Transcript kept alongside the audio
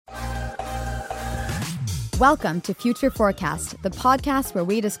Welcome to Future Forecast, the podcast where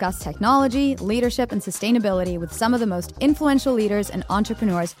we discuss technology, leadership, and sustainability with some of the most influential leaders and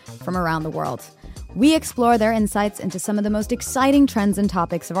entrepreneurs from around the world. We explore their insights into some of the most exciting trends and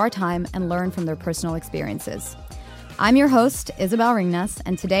topics of our time and learn from their personal experiences. I'm your host, Isabel Ringnes,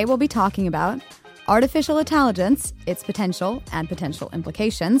 and today we'll be talking about artificial intelligence, its potential and potential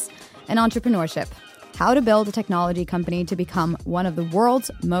implications, and entrepreneurship. How to build a technology company to become one of the world's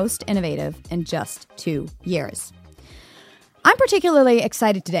most innovative in just 2 years. I'm particularly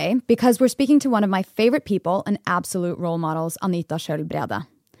excited today because we're speaking to one of my favorite people and absolute role models, Anita Skjöld Bræde.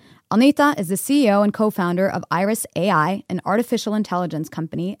 Anita is the CEO and co-founder of Iris AI, an artificial intelligence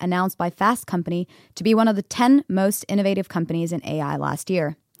company announced by Fast Company to be one of the 10 most innovative companies in AI last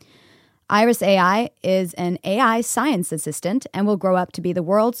year. Iris AI is an AI science assistant and will grow up to be the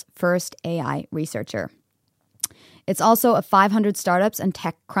world's first AI researcher. It's also a 500 startups and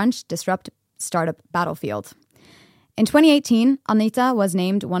TechCrunch disrupt startup battlefield. In 2018, Anita was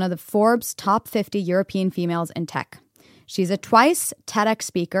named one of the Forbes top 50 European females in tech. She's a twice TEDx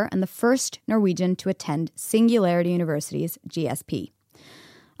speaker and the first Norwegian to attend Singularity University's GSP.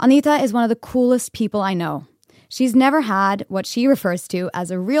 Anita is one of the coolest people I know. She's never had what she refers to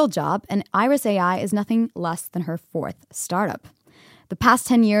as a real job, and Iris AI is nothing less than her fourth startup. The past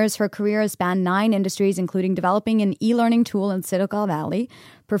 10 years, her career has spanned 9 industries, including developing an e-learning tool in Silicon Valley,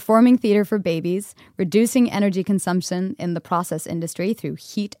 performing theater for babies, reducing energy consumption in the process industry through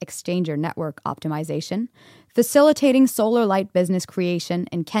heat exchanger network optimization, facilitating solar light business creation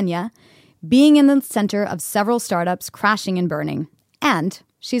in Kenya, being in the center of several startups crashing and burning, and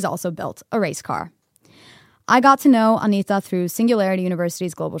she's also built a race car. I got to know Anita through Singularity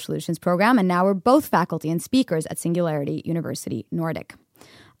University's Global Solutions program, and now we're both faculty and speakers at Singularity University Nordic.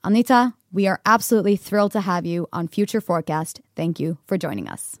 Anita, we are absolutely thrilled to have you on Future Forecast. Thank you for joining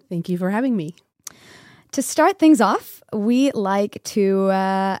us. Thank you for having me. To start things off, we like to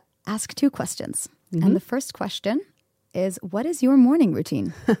ask 2 questions. Mm-hmm. And the first question is, what is your morning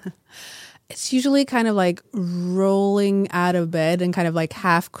routine? It's usually kind of like rolling out of bed and kind of like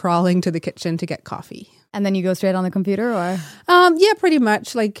half crawling to the kitchen to get coffee. And then you go straight on the computer, or? Yeah, pretty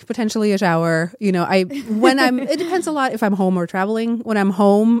much. Like potentially a shower. You know, it depends a lot if I'm home or traveling. When I'm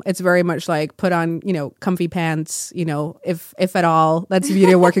home, it's very much like put on, comfy pants, if at all. That's the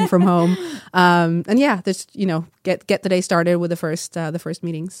beauty of working from home. And yeah, just, get the day started with the first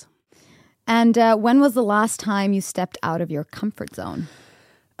meetings. And when was the last time you stepped out of your comfort zone?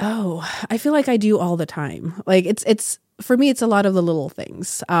 Oh, I feel like I do all the time. Like it's for me, it's a lot of the little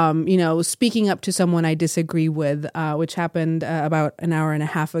things. Speaking up to someone I disagree with, which happened about an hour and a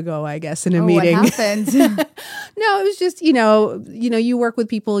half ago, I guess, in a meeting. What happened? No, it was just, you work with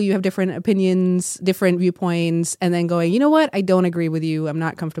people, you have different opinions, different viewpoints, and then going, you know what, I don't agree with you. I'm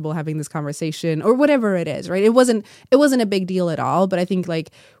not comfortable having this conversation, or whatever it is, right? It wasn't a big deal at all. But I think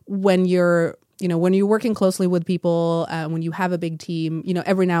like when you're working closely with people, when you have a big team,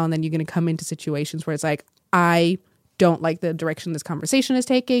 every now and then you're going to come into situations where it's like, I don't like the direction this conversation is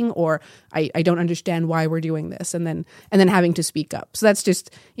taking, or I don't understand why we're doing this, and then having to speak up. So that's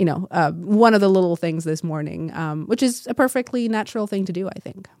just, one of the little things this morning, which is a perfectly natural thing to do, I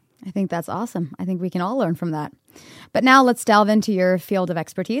think. I think that's awesome. I think we can all learn from that. But now let's delve into your field of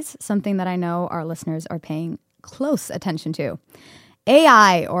expertise, something that I know our listeners are paying close attention to.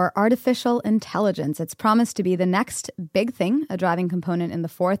 AI, or artificial intelligence. It's promised to be the next big thing, a driving component in the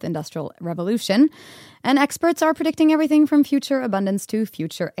 4th industrial revolution. And experts are predicting everything from future abundance to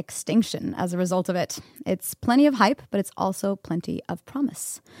future extinction as a result of it. It's plenty of hype, but it's also plenty of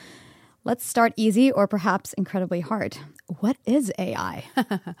promise. Let's start easy, or perhaps incredibly hard. What is AI?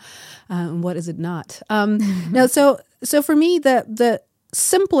 What is it not? No, so for me, the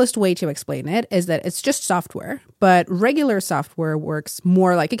simplest way to explain it is that it's just software, but regular software works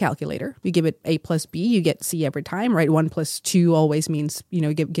more like a calculator. You give it A plus B, you get C every time, right? 1 plus 2 always means,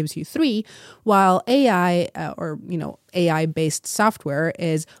 gives you 3, while AI AI-based software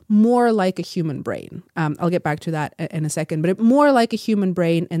is more like a human brain. I'll get back to that in a second, but more like a human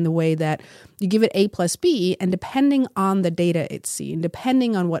brain in the way that you give it A plus B, and depending on the data it's seen,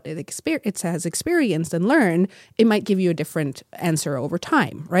 depending on what it has experienced and learned, it might give you a different answer over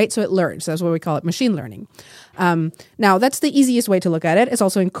time, right? So it learns. That's why we call it machine learning. Now, that's the easiest way to look at it. It's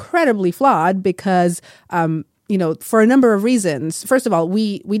also incredibly flawed because for a number of reasons. First of all,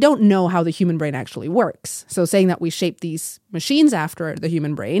 we don't know how the human brain actually works. So saying that we shape these machines after the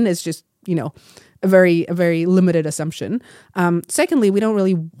human brain is just, a very limited assumption. Secondly, we don't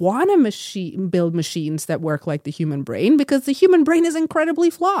really want to build machines that work like the human brain because the human brain is incredibly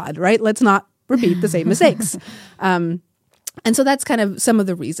flawed, right? Let's not repeat the same mistakes. And so that's kind of some of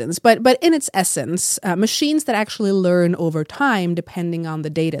the reasons. But in its essence, machines that actually learn over time depending on the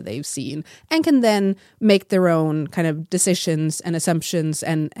data they've seen and can then make their own kind of decisions and assumptions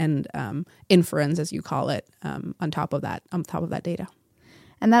and inference, as you call it, on top of that data.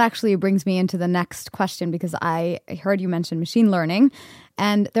 And that actually brings me into the next question, because I heard you mention machine learning,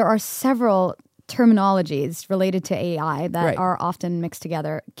 and there are several terminologies related to AI that are often mixed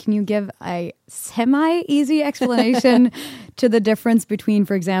together. Can you give a semi-easy explanation to the difference between,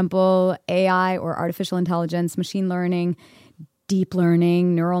 for example, AI or artificial intelligence, machine learning, deep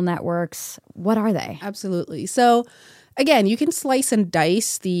learning, neural networks? What are they? Absolutely. So again, you can slice and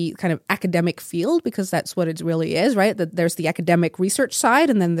dice the kind of academic field, because that's what it really is, right? That there's the academic research side,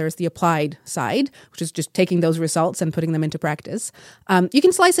 and then there's the applied side, which is just taking those results and putting them into practice. You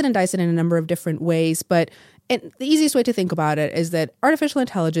can slice it and dice it in a number of different ways, but the easiest way to think about it is that artificial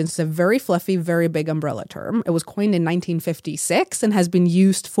intelligence is a very fluffy, very big umbrella term. It was coined in 1956 and has been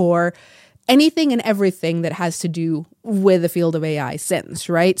used for anything and everything that has to do with the field of AI since,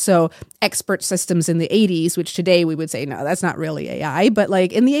 right? So expert systems in the 80s, which today we would say, no, that's not really AI, but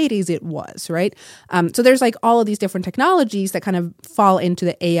like in the 80s it was, right? So there's like all of these different technologies that kind of fall into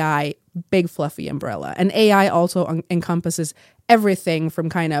the AI big fluffy umbrella. And AI also encompasses everything from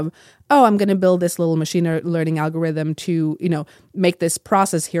kind of, oh, I'm going to build this little machine learning algorithm to, make this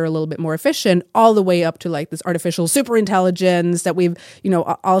process here a little bit more efficient, all the way up to like this artificial superintelligence that we've,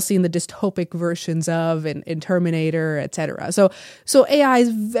 all seen the dystopic versions of in Terminator, et cetera. So AI is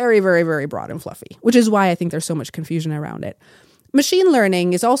very, very, very broad and fluffy, which is why I think there's so much confusion around it. Machine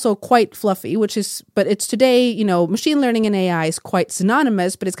learning is also quite fluffy, but it's today, machine learning and AI is quite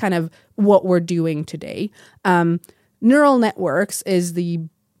synonymous, but it's kind of what we're doing today. Neural networks is the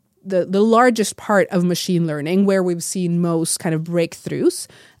largest part of machine learning, where we've seen most kind of breakthroughs.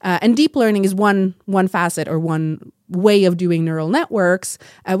 And deep learning is one facet or one way of doing neural networks,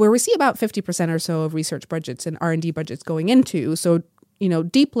 where we see about 50% or so of research budgets and R&D budgets going into. So,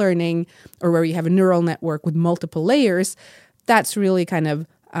 deep learning, or where you have a neural network with multiple layers, that's really kind of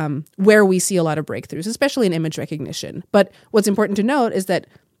where we see a lot of breakthroughs, especially in image recognition. But what's important to note is that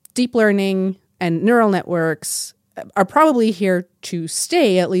deep learning and neural networks are probably here to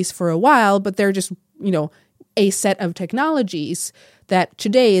stay, at least for a while, but they're just, a set of technologies that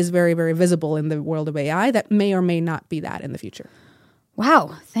today is very, very visible in the world of AI that may or may not be that in the future.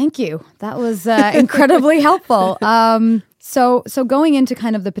 Wow, thank you. That was incredibly helpful. So going into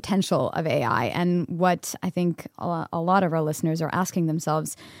kind of the potential of AI and what I think a lot of our listeners are asking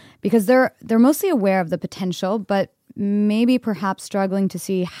themselves, because they're mostly aware of the potential, but maybe perhaps struggling to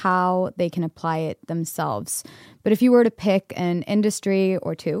see how they can apply it themselves. But if you were to pick an industry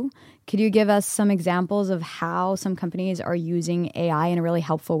or two, could you give us some examples of how some companies are using AI in a really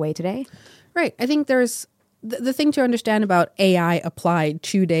helpful way today? Right. I think there's the thing to understand about AI applied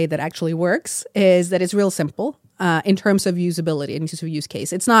today that actually works is that it's real simple. In terms of usability and use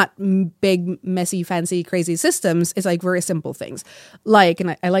case. It's not big, messy, fancy, crazy systems. It's like very simple things.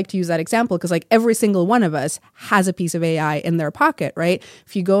 And I like to use that example because like every single one of us has a piece of AI in their pocket, right?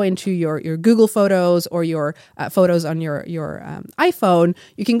 If you go into your Google Photos or your photos on your iPhone,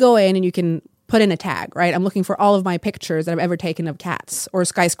 you can go in and you can put in a tag, right? I'm looking for all of my pictures that I've ever taken of cats or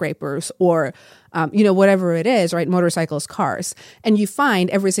skyscrapers or, whatever it is, right? Motorcycles, cars. And you find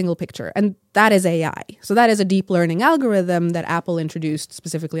every single picture. And that is AI. So that is a deep learning algorithm that Apple introduced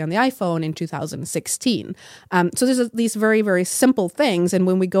specifically on the iPhone in 2016. So there's these very, very simple things. And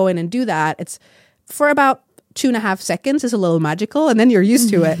when we go in and do that, it's for about 2.5 seconds is a little magical, and then you're used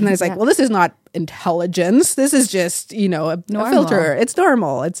to it. And then it's like, well, this is not intelligence. This is just, a filter. It's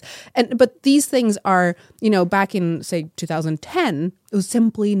normal. But these things are, back in say 2010, it was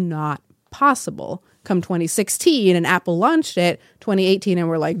simply not possible. Come 2016 and Apple launched it 2018 and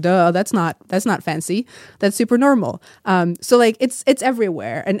we're like, duh, that's not fancy. That's super normal. So like it's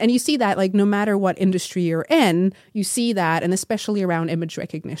everywhere. And you see that like no matter what industry you're in, you see that, and especially around image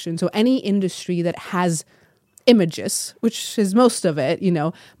recognition. So any industry that has images, which is most of it,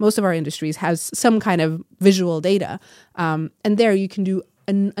 most of our industries has some kind of visual data. And there you can do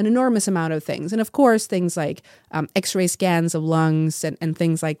an enormous amount of things. And of course, things like X-ray scans of lungs and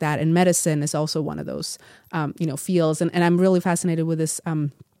things like that. And medicine is also one of those, fields. And I'm really fascinated with this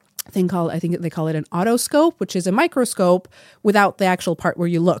thing called, I think they call it an otoscope, which is a microscope without the actual part where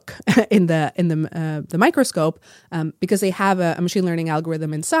you look in the microscope, because they have a machine learning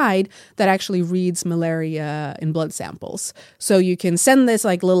algorithm inside that actually reads malaria in blood samples. So you can send this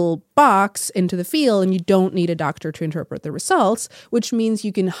like little box into the field and you don't need a doctor to interpret the results, which means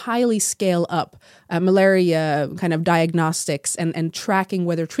you can highly scale up malaria kind of diagnostics and tracking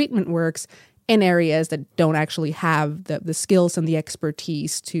whether treatment works in areas that don't actually have the skills and the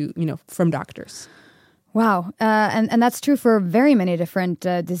expertise to, from doctors. Wow. And that's true for very many different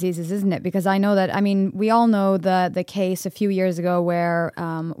diseases, isn't it? Because I know that, we all know the case a few years ago where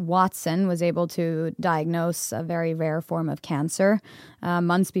Watson was able to diagnose a very rare form of cancer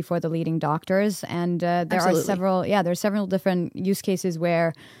months before the leading doctors. And there Absolutely. are several different use cases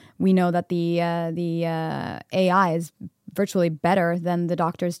where we know that the AI is virtually better than the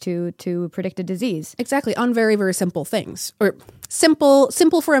doctors to predict a disease. Exactly, on very, very simple things. Or simple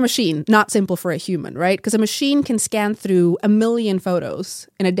for a machine, not simple for a human, right? Because a machine can scan through 1 million photos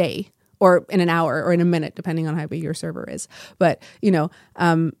in a day or in an hour or in a minute, depending on how big your server is. But,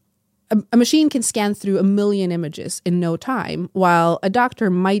 a machine can scan through 1 million images in no time, while a doctor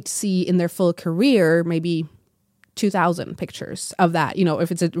might see in their full career maybe 2,000 pictures of that,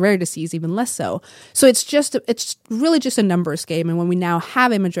 if it's a rare disease, even less so. So it's really just a numbers game. And when we now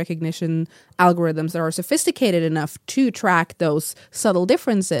have image recognition algorithms that are sophisticated enough to track those subtle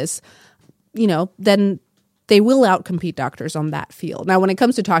differences, then they will outcompete doctors on that field. Now, when it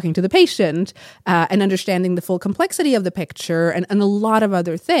comes to talking to the patient and understanding the full complexity of the picture and a lot of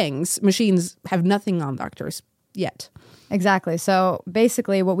other things, machines have nothing on doctors yet. Exactly. So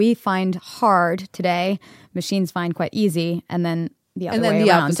basically what we find hard today, machines find quite easy, and then the other way around. And then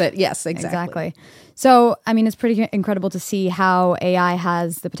the opposite. Yes, exactly. So, it's pretty incredible to see how AI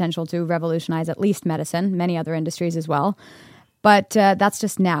has the potential to revolutionize at least medicine, many other industries as well. But that's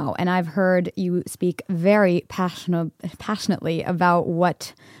just now. And I've heard you speak very passionately about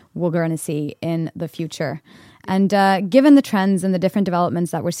what we're going to see in the future. And given the trends and the different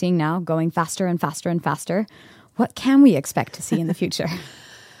developments that we're seeing now, going faster and faster and faster, what can we expect to see in the future?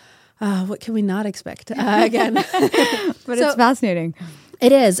 What can we not expect? Again. But it's fascinating.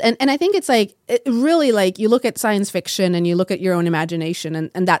 It is. And I think it's really you look at science fiction and you look at your own imagination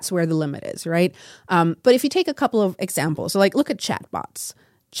and that's where the limit is, right? But if you take a couple of examples, so look at chatbots.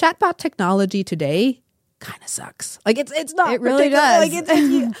 Chatbot technology today kind of sucks. It's not. It really does.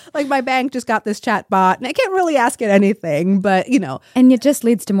 It's my bank just got this chatbot and I can't really ask it anything, but And it just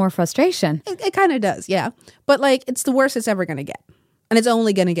leads to more frustration. It kind of does, yeah. But it's the worst it's ever going to get. And it's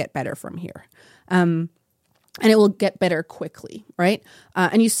only going to get better from here. And it will get better quickly, right?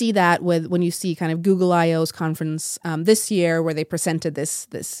 And you see that when you see kind of Google I/O's conference this year, where they presented this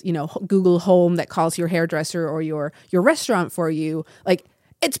Google Home that calls your hairdresser or your restaurant for you.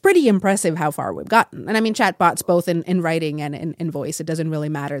 It's pretty impressive how far we've gotten. And chatbots both in writing and in voice, it doesn't really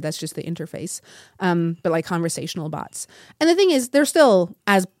matter. That's just the interface. But conversational bots. And the thing is, they're still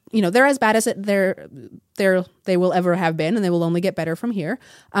they're as bad as they will ever have been, and they will only get better from here.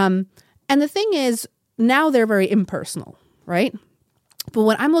 And the thing is, now they're very impersonal, right? But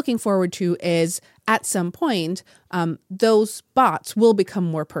what I'm looking forward to is at some point, those bots will become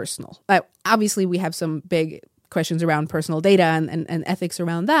more personal. Obviously, we have some big questions around personal data and ethics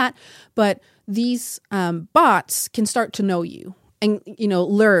around that. But these bots can start to know you and,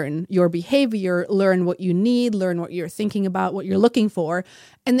 learn your behavior, learn what you need, learn what you're thinking about, what you're looking for.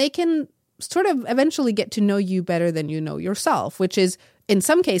 And they can sort of eventually get to know you better than you know yourself, which is in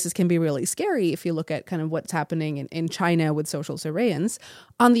some cases can be really scary if you look at kind of what's happening in China with social surveillance.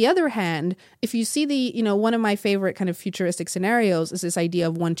 On the other hand, if you see one of my favorite kind of futuristic scenarios is this idea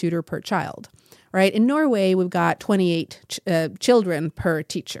of 1 tutor per child, right? In Norway, we've got 28 children per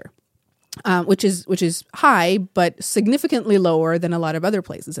teacher, which is high, but significantly lower than a lot of other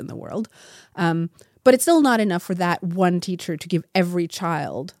places in the world. But it's still not enough for that one teacher to give every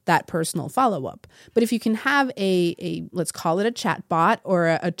child that personal follow-up. But if you can have a let's call it a chat bot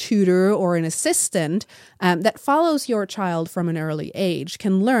or a tutor or an assistant that follows your child from an early age,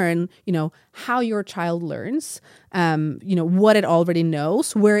 can learn, how your child learns, what it already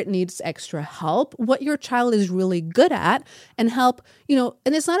knows, where it needs extra help, what your child is really good at, and help, and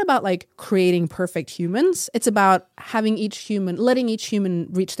it's not about creating perfect humans. It's about letting each human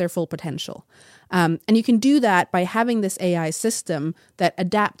reach their full potential. And you can do that by having this AI system that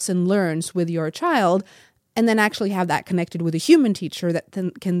adapts and learns with your child, and then actually have that connected with a human teacher that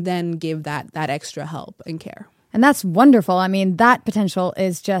can then give that extra help and care. And that's wonderful. That potential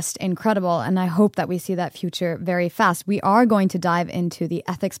is just incredible. And I hope that we see that future very fast. We are going to dive into the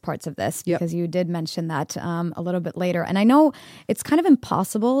ethics parts of this because you did mention that a little bit later. And I know it's kind of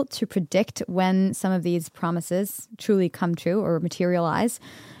impossible to predict when some of these promises truly come true or materialize.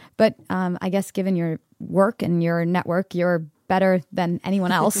 But I guess given your work and your network, you're better than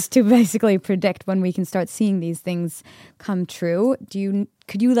anyone else to basically predict when we can start seeing these things come true.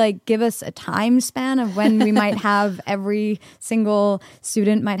 Could you give us a time span of when we might have every single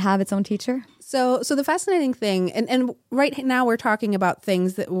student might have its own teacher? So the fascinating thing, and right now we're talking about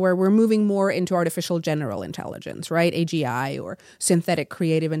things where we're moving more into artificial general intelligence, right? AGI, or synthetic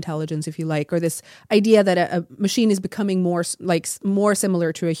creative intelligence, if you like, or this idea that a machine is becoming more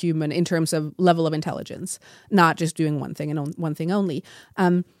similar to a human in terms of level of intelligence, not just doing one thing and one thing only.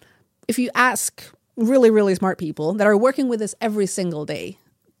 If you ask really, really smart people that are working with us every single day,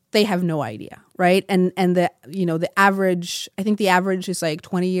 they have no idea, right? And the average, I think the average is like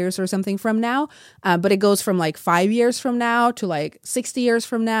 20 years or something from now, but it goes from like 5 years from now to like 60 years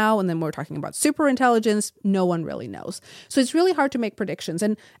from now, and then we're talking about super intelligence. No one really knows, so it's really hard to make predictions.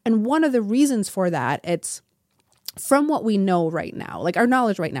 And one of the reasons for that, it's from what we know right now. Like, our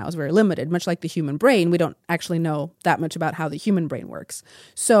knowledge right now is very limited, much like the human brain. We don't actually know that much about how the human brain works.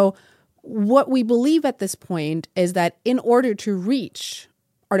 So what we believe at this point is that in order to reach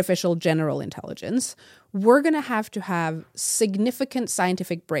artificial general intelligence, we're going to have significant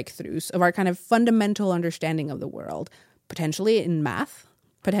scientific breakthroughs of our kind of fundamental understanding of the world, potentially in math,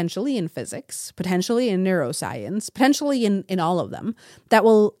 potentially in physics, potentially in neuroscience, potentially in all of them, that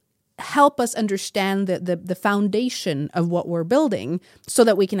will help us understand the foundation of what we're building so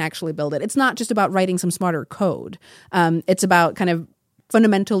that we can actually build it. It's not just about writing some smarter code. It's about kind of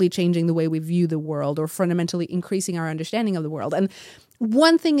fundamentally changing the way we view the world, or fundamentally increasing our understanding of the world. And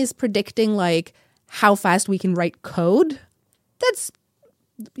one thing is predicting like how fast we can write code. That's,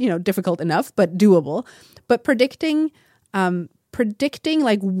 difficult enough, but doable. But predicting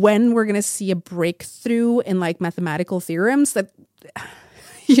like when we're going to see a breakthrough in like mathematical theorems, that,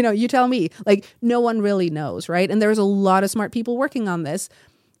 you tell me, like, no one really knows, right? And there's a lot of smart people working on this.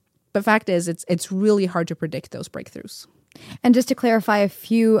 But fact is, it's really hard to predict those breakthroughs. And just to clarify a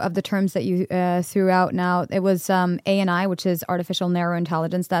few of the terms that you threw out now, it was ANI, which is artificial narrow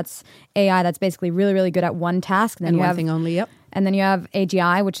intelligence. That's AI that's basically really, really good at one task. And one thing only, yep. And then you have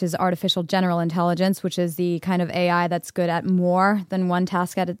AGI, which is artificial general intelligence, which is the kind of AI that's good at more than one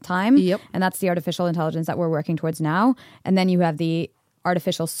task at a time. Yep. And that's the artificial intelligence that we're working towards now. And then you have the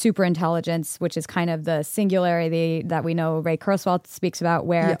artificial superintelligence, which is kind of the singularity that we know Ray Kurzweil speaks about,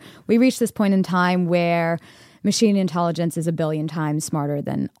 where we reach this point in time where machine intelligence is 1 billion times smarter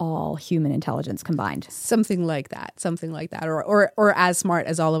than all human intelligence combined. Something like that, or as smart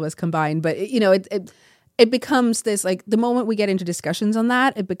as all of us combined. But it becomes this, like, the moment we get into discussions on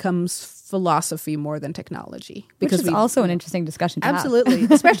that, it becomes philosophy more than technology. Because it's also an interesting discussion to absolutely,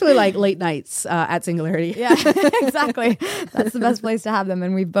 have. Especially like late nights at Singularity. Yeah, exactly. That's the best place to have them,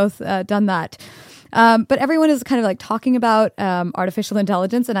 and we've both done that. But everyone is kind of like talking about artificial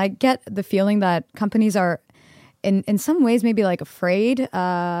intelligence, and I get the feeling that companies are in some ways maybe like afraid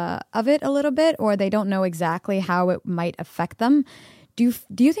of it a little bit, or they don't know exactly how it might affect them. Do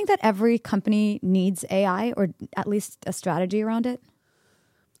you think that every company needs AI, or at least a strategy around it?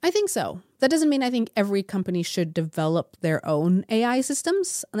 I think so. That doesn't mean I think every company should develop their own AI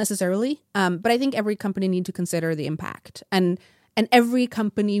systems necessarily. But I think every company needs to consider the impact. And every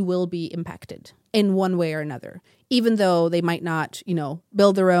company will be impacted in one way or another, even though they might not,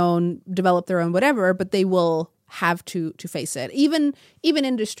 build their own, develop their own, whatever, but they will have to face it. Even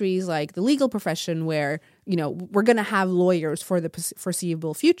industries like the legal profession, where we're going to have lawyers for the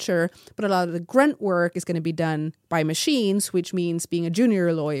foreseeable future, but a lot of the grunt work is going to be done by machines, which means being a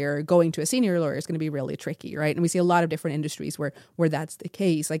junior lawyer going to a senior lawyer is going to be really tricky, right? And we see a lot of different industries where that's the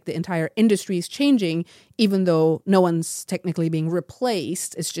case. Like, the entire industry is changing, even though no one's technically being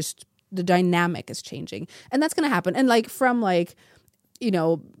replaced. It's just the dynamic is changing, and that's going to happen. And from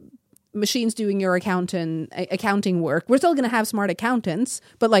machines doing your accounting work, we're still going to have smart accountants,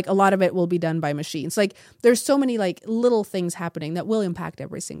 but a lot of it will be done by machines. There's so many little things happening that will impact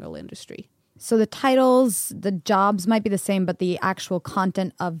every single industry. So the titles, the jobs might be the same, but the actual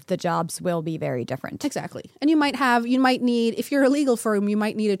content of the jobs will be very different. Exactly. And you might need, if you're a legal firm, you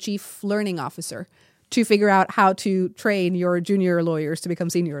might need a chief learning officer to figure out how to train your junior lawyers to become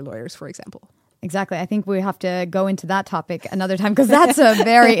senior lawyers, for example. Exactly. I think we have to go into that topic another time, because that's a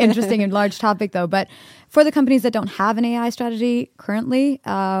very interesting and large topic, though. But for the companies that don't have an AI strategy currently,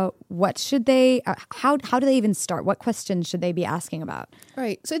 what should they? How do they even start? What questions should they be asking about?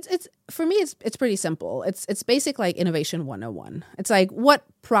 Right. So it's for me, it's pretty simple. It's basic innovation 101. It's what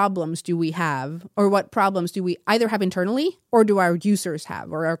problems do we have, or what problems do we either have internally, or do our users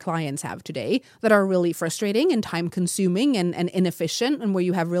have, or our clients have today, that are really frustrating and time consuming and inefficient, and where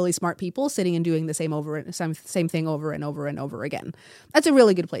you have really smart people sitting and doing the same thing over and over and over again. That's a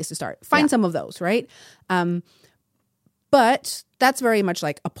really good place to start. Find some of those, right? But that's very much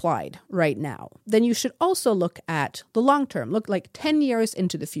applied right now. Then you should also look at the long term. Look 10 years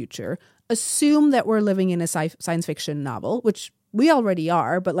into the future. Assume that we're living in a science fiction novel, which we already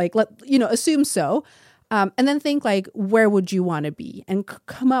are, but like, assume so. And then think like, where would you want to be? And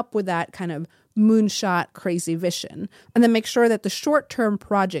come up with that kind of moonshot crazy vision. And then make sure that the short-term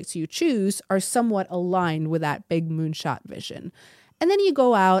projects you choose are somewhat aligned with that big moonshot vision. And then you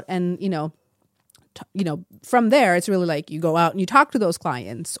go out and, from there, it's really like you go out and you talk to those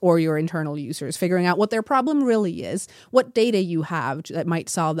clients or your internal users, figuring out what their problem really is, what data you have that might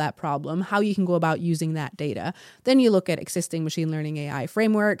solve that problem, how you can go about using that data. Then you look at existing machine learning AI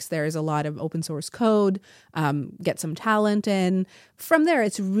frameworks. There's a lot of open source code, get some talent in. From there,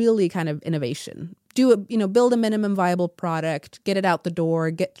 it's really kind of innovation. Build a minimum viable product, get it out the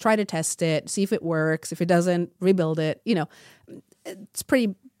door, try to test it, see if it works. If it doesn't, rebuild it. It's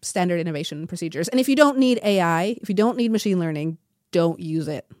pretty standard innovation procedures. And if you don't need AI, if you don't need machine learning, don't use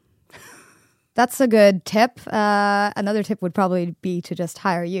it. That's a good tip. Another tip would probably be to just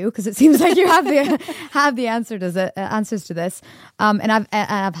hire you, because it seems like you have the answers to this. And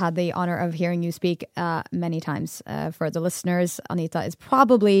I've had the honor of hearing you speak many times. For the listeners, Anita is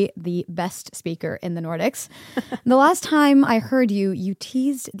probably the best speaker in the Nordics. The last time I heard you, you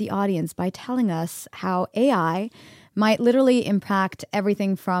teased the audience by telling us how AI might literally impact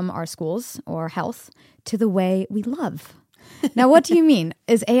everything from our schools or health to the way we love. Now, what do you mean?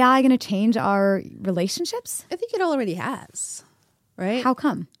 Is AI going to change our relationships? I think it already has, right? How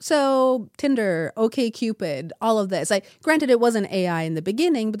come? So Tinder, OkCupid, all of this. Granted, it wasn't AI in the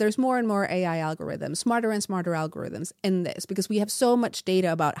beginning, but there's more and more AI algorithms, smarter and smarter algorithms in this, because we have so much data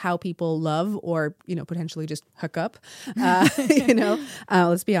about how people love or, potentially just hook up,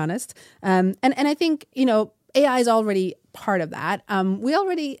 let's be honest. And I think, AI is already part of that.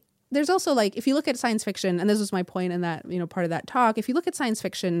 There's also if you look at science fiction, and this was my point in that, part of that talk, if you look at science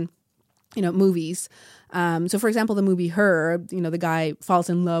fiction, movies. So for example, the movie Her, the guy falls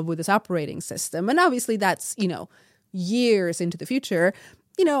in love with this operating system. And obviously that's, years into the future.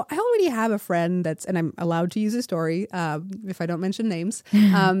 I already have a friend and I'm allowed to use his story, if I don't mention names,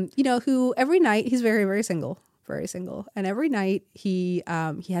 who every night, he's very, very single. And every night he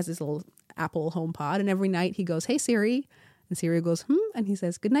has this little Apple HomePod, and every night he goes, "Hey Siri," and Siri goes, and he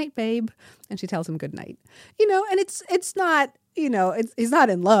says, "Good night, babe," and she tells him good night. And it's not, he's not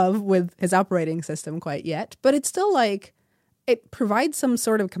in love with his operating system quite yet, but it's still it provides some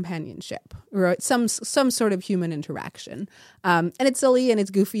sort of companionship, or some sort of human interaction. And it's silly and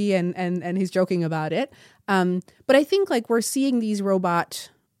it's goofy and he's joking about it. But I think we're seeing these robot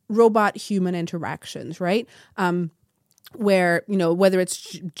human interactions, right? Where, whether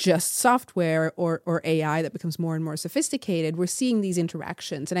it's just software or AI that becomes more and more sophisticated, we're seeing these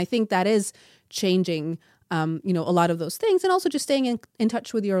interactions. And I think that is changing, a lot of those things, and also just staying in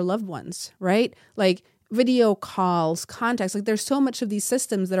touch with your loved ones, right? Video calls, contacts, there's so much of these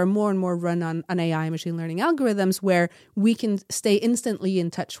systems that are more and more run on AI machine learning algorithms where we can stay instantly in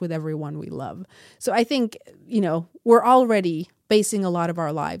touch with everyone we love. So I think, we're already basing a lot of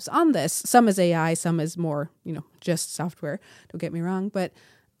our lives on this. Some is AI, some is more, just software. Don't get me wrong, but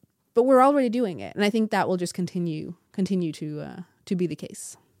we're already doing it, and I think that will just continue to be the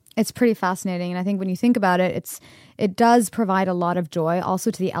case. It's pretty fascinating, and I think when you think about it, it does provide a lot of joy, also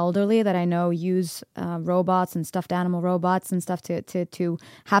to the elderly that I know use robots and stuffed animal robots and stuff to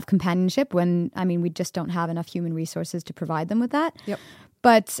have companionship. When we just don't have enough human resources to provide them with that. Yep.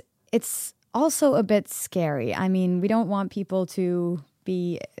 But it's also a bit scary. We don't want people to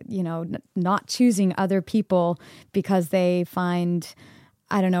be, not choosing other people because they find,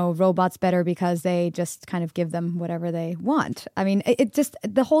 robots better because they just kind of give them whatever they want. It just,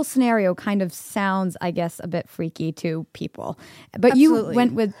 the whole scenario kind of sounds, I guess, a bit freaky to people. But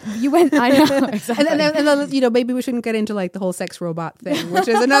Absolutely. you went, I know, exactly. and then, maybe we shouldn't get into the whole sex robot thing, which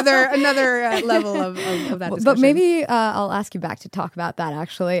is another level of that discussion. But maybe I'll ask you back to talk about that,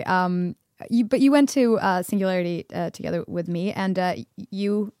 actually. You went to Singularity together with me, and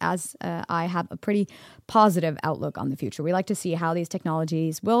you, as I, have a pretty positive outlook on the future. We like to see how these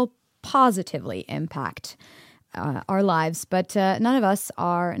technologies will positively impact our lives, but none of us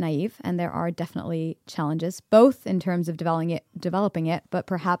are naive, and there are definitely challenges, both in terms of developing it, but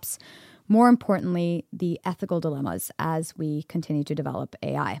perhaps more importantly, the ethical dilemmas as we continue to develop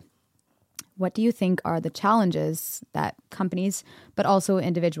AI. What do you think are the challenges that companies, but also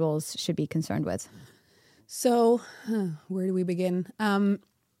individuals, should be concerned with? So, where do we begin?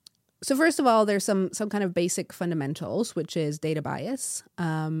 So first of all, there's some kind of basic fundamentals, which is data bias.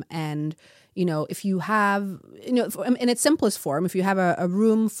 And, if you have, in its simplest form, if you have a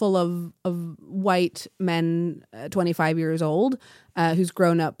room full of white men, 25 years old, who's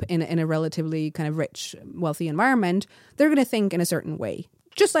grown up in a relatively kind of rich, wealthy environment, they're going to think in a certain way.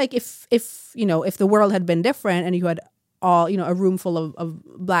 Just like if the world had been different and you had all, a room full of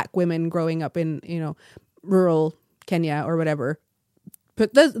Black women growing up in, rural Kenya or whatever,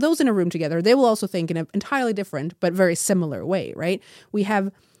 put those in a room together, they will also think in an entirely different but very similar way, right? We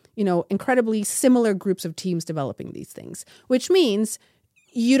have, incredibly similar groups of teams developing these things, which means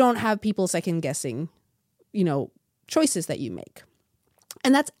you don't have people second guessing, choices that you make.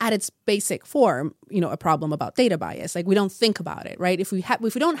 And that's at its basic form, a problem about data bias. Like, we don't think about it, right? If we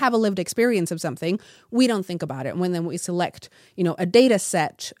don't have a lived experience of something, we don't think about it. And when then we select, a data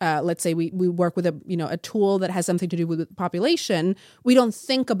set, let's say we work with a tool that has something to do with the population, we don't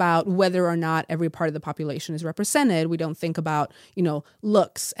think about whether or not every part of the population is represented. We don't think about,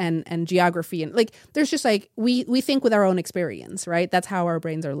 looks and geography. And like, there's just like, we think with our own experience, right? That's how our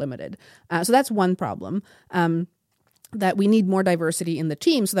brains are limited. So that's one problem. That we need more diversity in the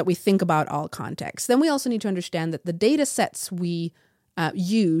team so that we think about all contexts. Then we also need to understand that the data sets we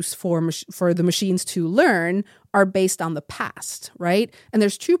use for the machines to learn are based on the past, right? And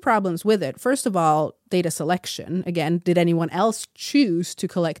there's two problems with it. First of all, data selection. Again, did anyone else choose to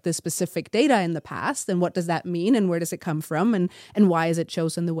collect this specific data in the past? And what does that mean? And where does it come from? And why is it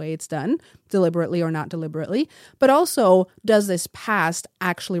chosen the way it's done, deliberately or not deliberately? But also, does this past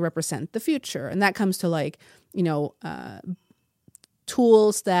actually represent the future? And that comes to like,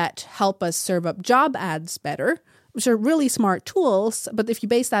 tools that help us serve up job ads better, which are really smart tools. But if you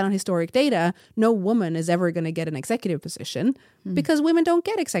base that on historic data, no woman is ever going to get an executive position because women don't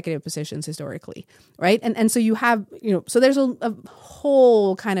get executive positions historically, right? And so you have, so there's a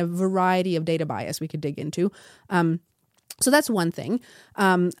whole kind of variety of data bias we could dig into. So that's one thing.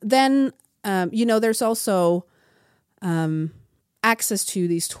 Then, there's also access to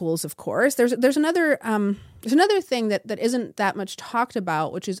these tools, of course. There's another thing that isn't that much talked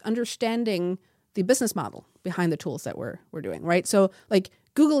about, which is understanding the business model behind the tools that we're doing, right? So like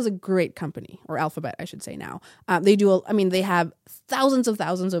Google is a great company, or Alphabet, I should say now. They have thousands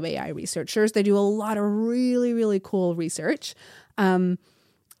of AI researchers. They do a lot of really, really cool research.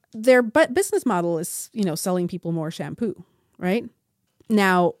 Their business model is, selling people more shampoo, right?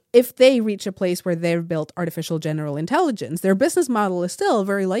 Now, if they reach a place where they've built artificial general intelligence, their business model is still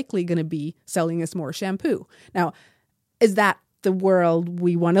very likely going to be selling us more shampoo. Now, is that the world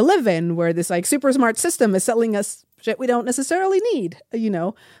we want to live in, where this like super smart system is selling us shit we don't necessarily need,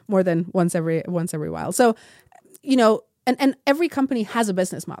 more than once every while? So, and every company has a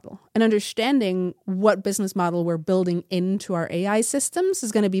business model, and understanding what business model we're building into our AI systems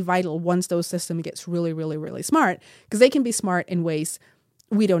is going to be vital once those systems gets really, really, really smart, because they can be smart in ways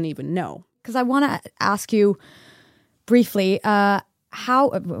we don't even know. Because I want to ask you briefly, there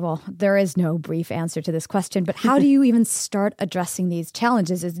is no brief answer to this question, but how do you even start addressing these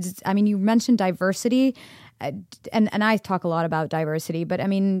challenges? You mentioned diversity, and I talk a lot about diversity, but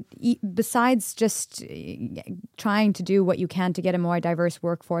besides just trying to do what you can to get a more diverse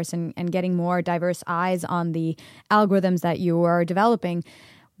workforce and getting more diverse eyes on the algorithms that you are developing,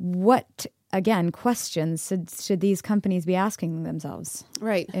 what questions should these companies be asking themselves,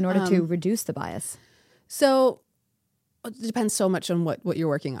 right, in order to reduce the bias? So it depends so much on what you're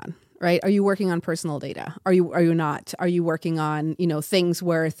working on, right? Are you working on personal data? Are you not? Are you working on, things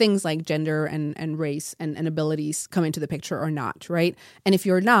where things like gender and race and abilities come into the picture or not, right? And if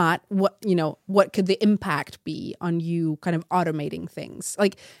you're not, what could the impact be on you kind of automating things?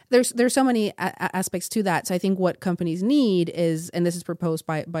 Like there's so many aspects to that. So I think what companies need is, and this is proposed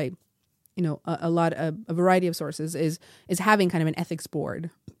by a variety of sources, is having kind of an ethics board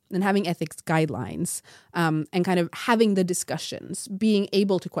and having ethics guidelines, and kind of having the discussions, being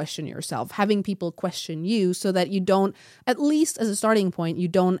able to question yourself, having people question you, so that you don't, at least as a starting point, you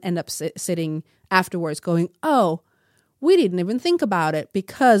don't end up sitting afterwards going, oh, we didn't even think about it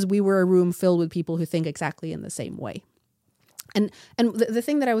because we were a room filled with people who think exactly in the same way. And the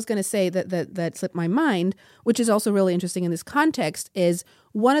thing that I was going to say that slipped my mind, which is also really interesting in this context, is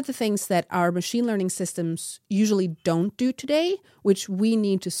one of the things that our machine learning systems usually don't do today, which we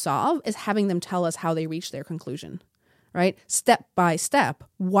need to solve, is having them tell us how they reach their conclusion, right? Step by step,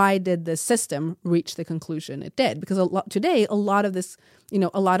 why did the system reach the conclusion it did? Because today, a lot of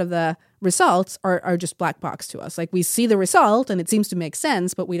the results are just black box to us. Like, we see the result and it seems to make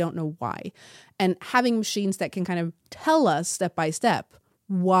sense, but we don't know why. And having machines that can kind of tell us step by step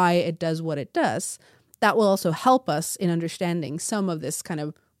why it does what it does, that will also help us in understanding some of this kind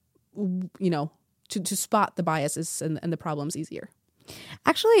of, to spot the biases and the problems easier.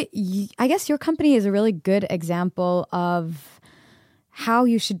 Actually, I guess your company is a really good example of how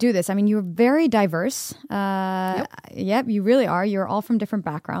you should do this. You're very diverse. Yep, you really are. You're all from different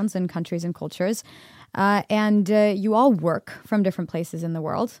backgrounds and countries and cultures. And you all work from different places in the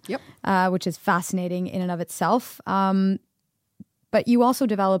world, Yep. Which is fascinating in and of itself. But you also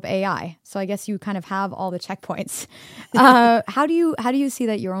develop AI, so I guess you kind of have all the checkpoints. How do you see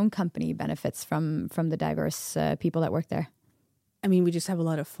that your own company benefits from the diverse people that work there? I mean, we just have a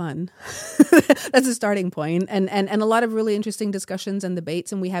lot of fun. That's a starting point, and a lot of really interesting discussions and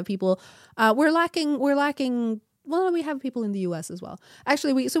debates. And we have people. We're lacking. Well, we have people in the U.S. as well.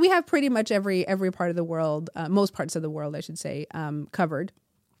 Actually, we have pretty much every part of the world, most parts of the world, I should say, covered.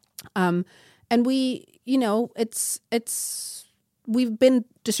 And we, we've been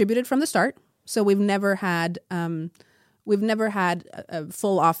distributed from the start, so we've never had a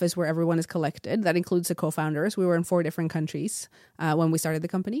full office where everyone is collected. That includes the co-founders. We were in 4 different countries when we started the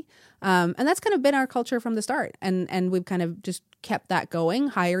company. And that's kind of been our culture from the start. And we've kind of just kept that going,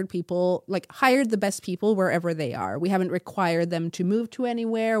 hired the best people wherever they are. We haven't required them to move to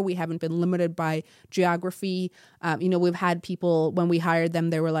anywhere. We haven't been limited by geography. We've had people, when we hired them,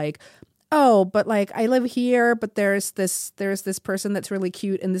 they were like, oh, but like I live here, but there's this person that's really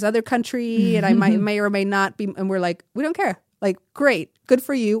cute in this other country, and I may or may not be. And we're like, we don't care. Like, great, good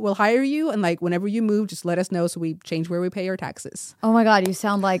for you. We'll hire you, and like whenever you move, just let us know so we change where we pay our taxes. Oh my God, you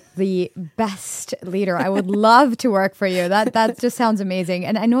sound like the best leader. I would love to work for you. That just sounds amazing.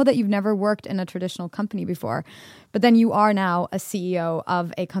 And I know that you've never worked in a traditional company before, but then you are now a CEO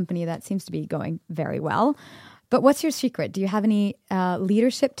of a company that seems to be going very well. But what's your secret? Do you have any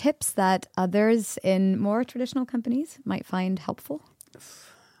leadership tips that others in more traditional companies might find helpful?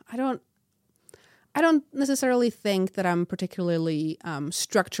 I don't necessarily think that I'm particularly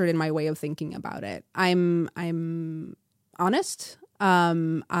structured in my way of thinking about it. I'm honest.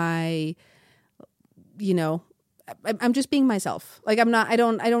 I'm just being myself. Like I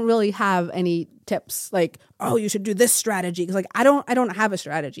don't really have any tips like, oh, you should do this strategy. Cause like, I don't have a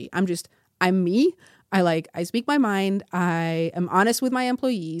strategy. I'm me. I speak my mind. I am honest with my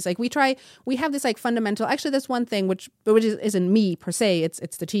employees. Like we have this like fundamental, actually that's one thing which isn't me per se.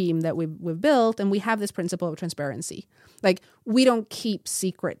 It's the team that we've built. And we have this principle of transparency. Like we don't keep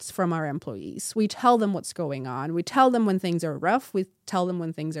secrets from our employees. We tell them what's going on. We tell them when things are rough. We tell them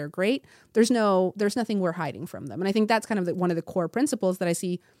when things are great. There's nothing we're hiding from them. And I think that's kind of one of the core principles that I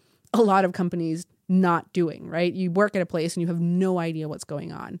see a lot of companies not doing, right? You work at a place and you have no idea what's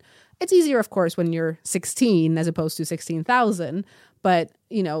going on. It's easier, of course, when you're 16 as opposed to 16,000. But,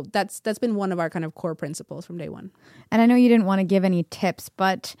 that's been one of our kind of core principles from day one. And I know you didn't want to give any tips,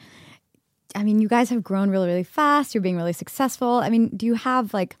 but I mean, you guys have grown really, really fast. You're being really successful. I mean, do you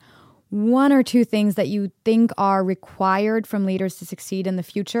have like 1 or 2 things that you think are required from leaders to succeed in the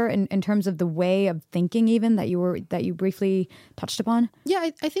future in terms of the way of thinking even that you briefly touched upon?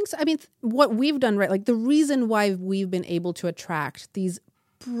 Yeah, I think so. I mean, what we've done, right, like the reason why we've been able to attract these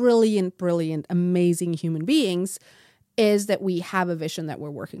brilliant, amazing human beings is that we have a vision that we're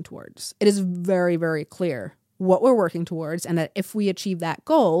working towards. It is very, very clear what we're working towards, and that if we achieve that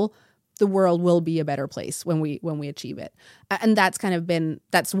goal, the world will be a better place when we achieve it. And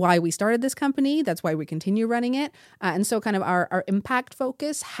that's why we started this company. That's why we continue running it. And so kind of our impact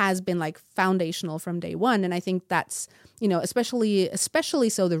focus has been like foundational from day one. And I think that's, especially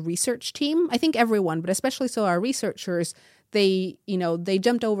so the research team, I think everyone, but especially so our researchers, they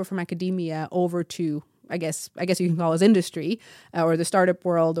jumped over from academia over to, I guess you can call us industry or the startup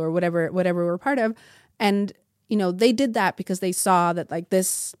world or whatever we're part of. And they did that because they saw that like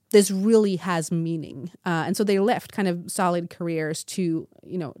this really has meaning. And so they left kind of solid careers to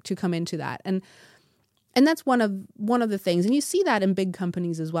come into that. And that's one of the things. And you see that in big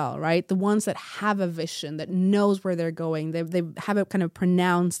companies as well, right? The ones that have a vision, that knows where they're going. They have a kind of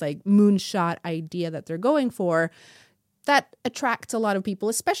pronounced like moonshot idea that they're going for. That attracts a lot of people,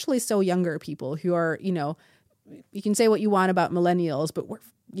 especially so younger people who are, you can say what you want about millennials, but we're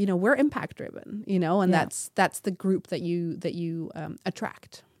impact driven, and that's the group that you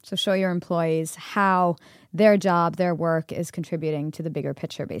attract. So show your employees how their job, their work is contributing to the bigger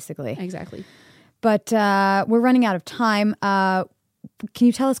picture, basically. Exactly. But we're running out of time. Can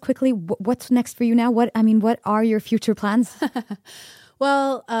you tell us quickly what's next for you now? What are your future plans?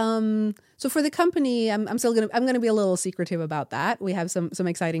 Well, so for the company, I'm gonna be a little secretive about that. We have some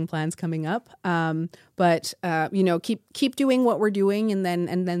exciting plans coming up, but keep doing what we're doing, and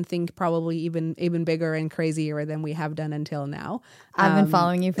then think probably even bigger and crazier than we have done until now. I've been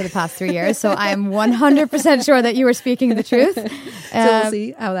following you for the past 3 years, so I'm 100% sure that you were speaking the truth. So we'll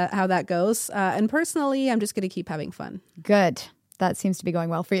see how that goes. And personally, I'm just gonna keep having fun. Good. That seems to be going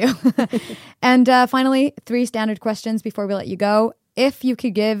well for you. And finally, 3 standard questions before we let you go. If you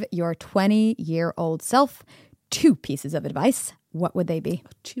could give your 20-year-old self 2 pieces of advice, what would they be?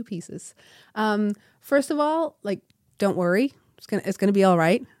 2 pieces. First of all, like, don't worry. It's gonna be all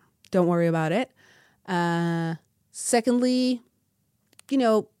right. Don't worry about it. Secondly,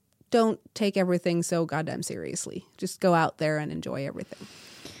 don't take everything so goddamn seriously. Just go out there and enjoy everything.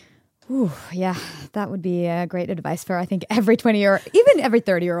 Ooh, yeah, that would be great advice for, I think, every 20-year, even every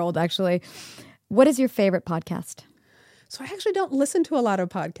 30-year-old, actually. What is your favorite podcast? So I actually don't listen to a lot of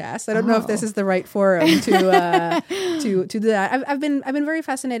podcasts. I don't know if this is the right forum to do that. I've been very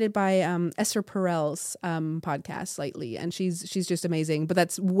fascinated by Esther Perel's podcast lately, and she's just amazing. But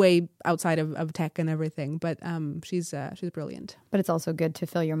that's way outside of tech and everything. But she's brilliant. But it's also good to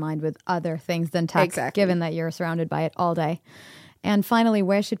fill your mind with other things than tech, given that you're surrounded by it all day. And finally,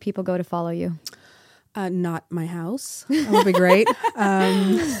 where should people go to follow you? Not my house. That would be great.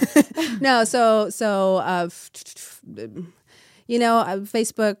 No,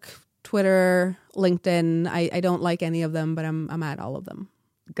 Facebook, Twitter, LinkedIn. I don't like any of them, but I'm at all of them.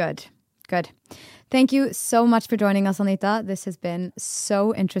 Good. Thank you so much for joining us, Anita. This has been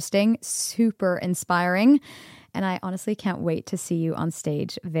so interesting, super inspiring, and I honestly can't wait to see you on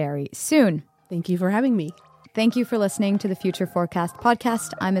stage very soon. Thank you for having me. Thank you for listening to the Future Forecast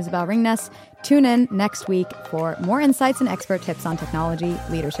podcast. I'm Isabel Ringnes. Tune in next week for more insights and expert tips on technology,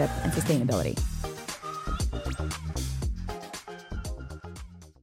 leadership, and sustainability.